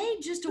weren't made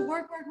just to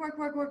work,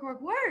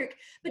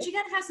 but you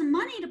got to have some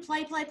money to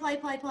play.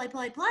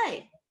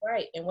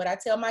 Right. And what I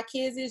tell my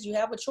kids is you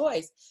have a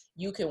choice.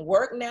 You can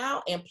work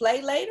now and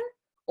play later,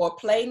 or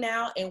play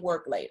now and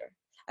work later.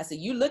 I said,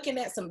 you looking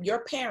at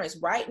your parents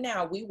right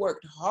now, we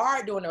worked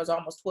hard during those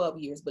almost 12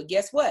 years, but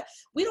guess what?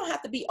 We don't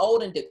have to be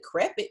old and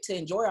decrepit to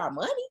enjoy our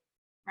money.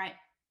 Right.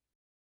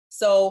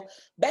 So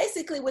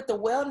basically with the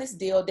wellness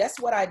deal, that's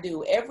what I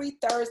do. Every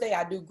Thursday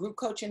I do group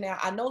coaching now.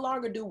 I no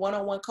longer do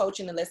one-on-one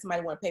coaching unless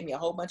somebody want to pay me a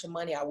whole bunch of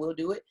money. I will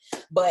do it.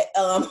 But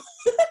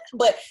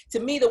but to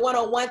me, the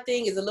one-on-one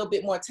thing is a little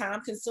bit more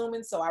time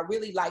consuming. So I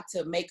really like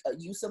to make a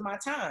use of my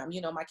time. You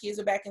know, my kids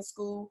are back in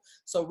school.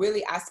 So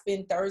really I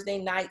spend Thursday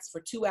nights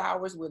for 2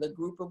 hours with a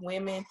group of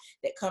women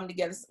that come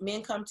together.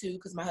 Men come too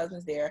because my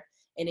husband's there.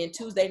 And then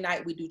Tuesday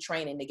night we do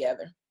training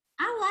together.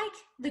 I like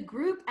the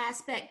group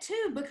aspect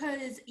too,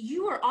 because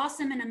you are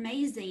awesome and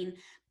amazing,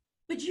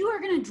 but you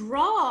are going to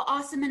draw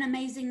awesome and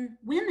amazing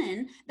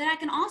women that I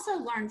can also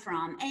learn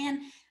from. And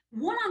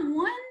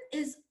one-on-one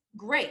is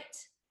great.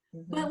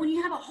 Mm-hmm. But when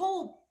you have a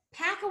whole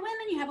pack of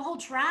women, you have a whole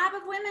tribe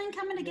of women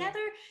coming together,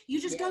 you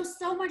just go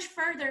so much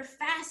further,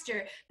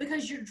 faster,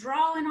 because you're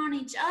drawing on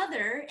each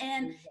other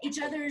and each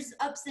other's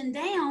ups and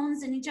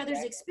downs and each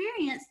other's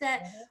experience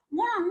that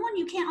one-on-one,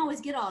 you can't always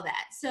get all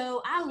that.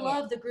 So I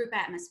love the group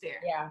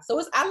atmosphere. Yeah.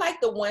 So I like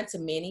the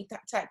one-to-many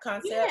type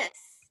concept. Yes.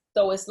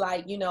 So it's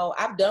like, you know,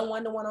 I've done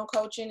one-to-one on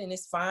coaching and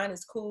it's fine,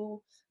 it's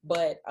cool.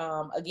 But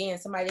again,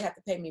 somebody have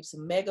to pay me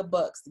some mega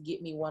bucks to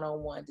get me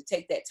one-on-one, to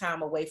take that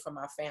time away from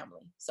my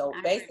family. So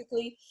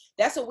basically,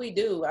 that's what we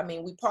do. I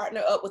mean, we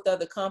partner up with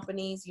other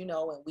companies, you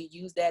know, and we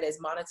use that as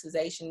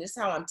monetization. This is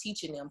how I'm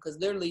teaching them, because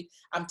literally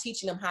I'm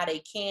teaching them how they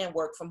can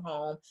work from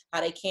home,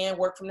 how they can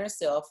work from their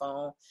cell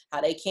phone,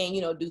 how they can,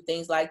 you know, do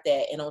things like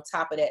that. And on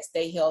top of that,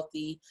 stay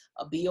healthy,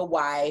 be a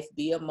wife,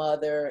 be a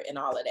mother, and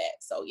all of that.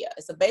 So yeah,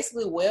 it's a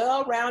basically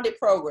well-rounded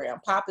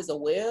program. POP is a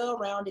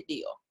well-rounded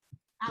deal.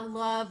 I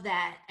love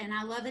that. And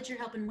I love that you're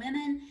helping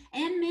women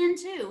and men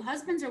too.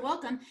 Husbands are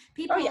welcome.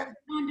 People are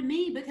on to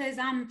me because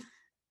I'm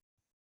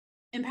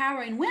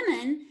empowering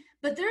women,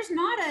 but there's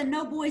not a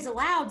no boys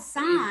allowed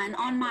sign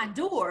on my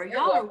door.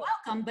 Y'all are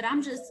welcome, but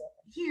I'm just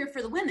here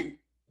for the women.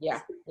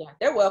 Yeah.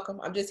 They're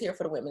welcome. I'm just here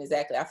for the women.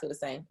 Exactly. I feel the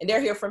same. And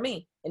they're here for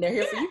me. And they're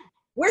here for you.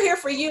 We're here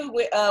for you,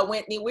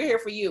 Whitney. We're here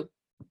for you.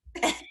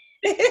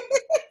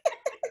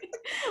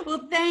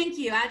 Well, thank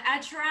you. I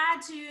try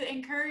to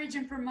encourage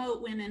and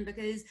promote women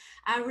because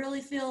I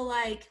really feel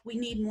like we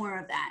need more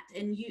of that.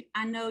 And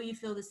I know you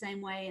feel the same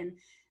way. And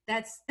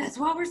that's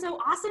why we're so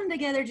awesome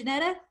together,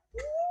 Janetta.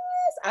 Yes,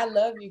 I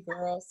love you,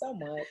 girl, so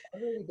much. I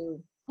really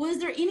do. Well, is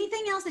there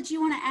anything else that you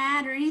want to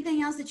add, or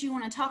anything else that you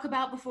want to talk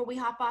about before we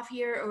hop off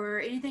here, or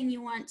anything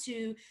you want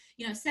to,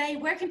 say?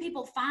 Where can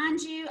people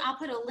find you? I'll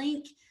put a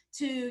link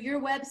to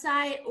your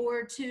website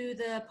or to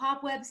the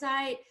POP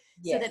website.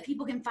 Yes. So that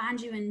people can find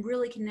you and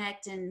really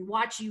connect and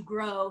watch you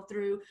grow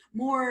through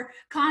more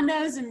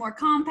condos and more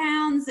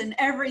compounds and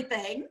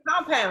everything.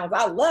 Compounds.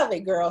 I love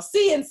it, girl.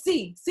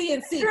 CNC.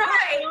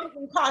 Right.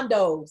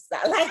 Condos.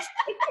 I like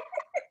it.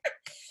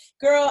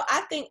 Girl,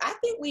 I think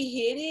we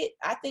hit it.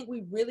 I think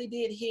we really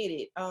did hit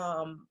it.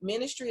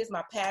 Ministry is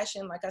my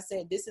passion. Like I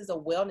said, this is a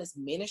wellness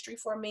ministry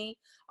for me,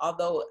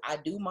 although I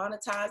do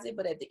monetize it.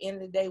 But at the end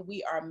of the day,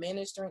 we are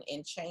ministering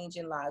and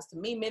changing lives. To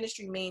me,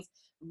 ministry means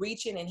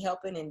reaching and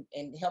helping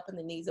and helping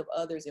the needs of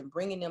others and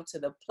bringing them to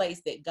the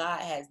place that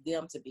God has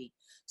them to be.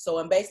 So,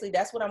 and basically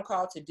that's what I'm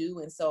called to do.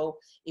 And so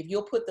if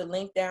you'll put the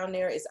link down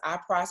there, it's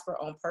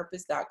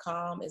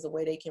iprosperonpurpose.com is a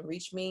way they can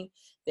reach me.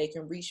 They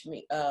can reach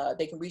me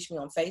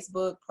on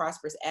Facebook.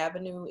 Prosperous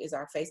Avenue is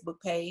our Facebook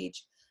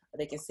page.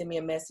 They can send me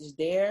a message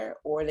there,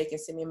 or they can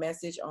send me a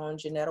message on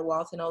Janetta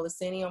Walton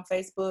Olaseni on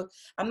Facebook.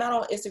 I'm not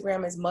on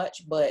Instagram as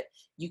much, but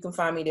you can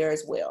find me there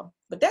as well.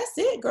 But that's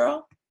it,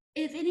 girl.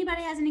 If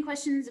anybody has any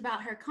questions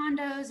about her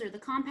condos or the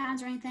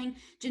compounds or anything,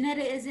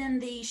 Janetta is in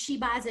the She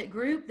Buys It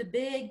group, the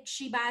big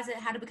She Buys It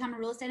How to Become a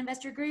Real Estate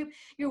Investor group.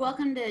 You're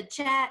welcome to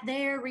chat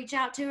there, reach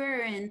out to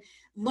her, and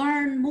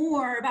learn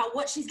more about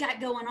what she's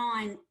got going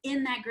on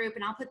in that group.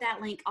 And I'll put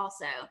that link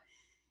also.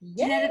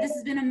 Yay. Janetta, this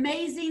has been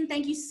amazing.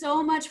 Thank you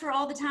so much for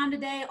all the time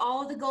today,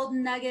 all the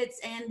golden nuggets,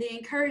 and the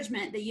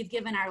encouragement that you've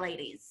given our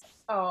ladies.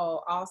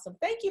 Oh, awesome.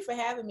 Thank you for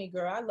having me,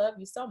 girl. I love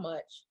you so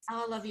much.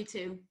 Oh, I love you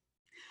too.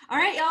 All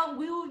right, y'all,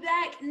 we will be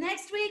back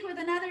next week with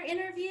another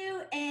interview,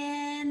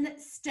 and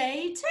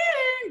stay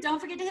tuned. Don't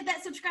forget to hit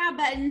that subscribe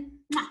button.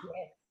 Yeah.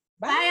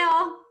 Bye,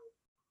 y'all.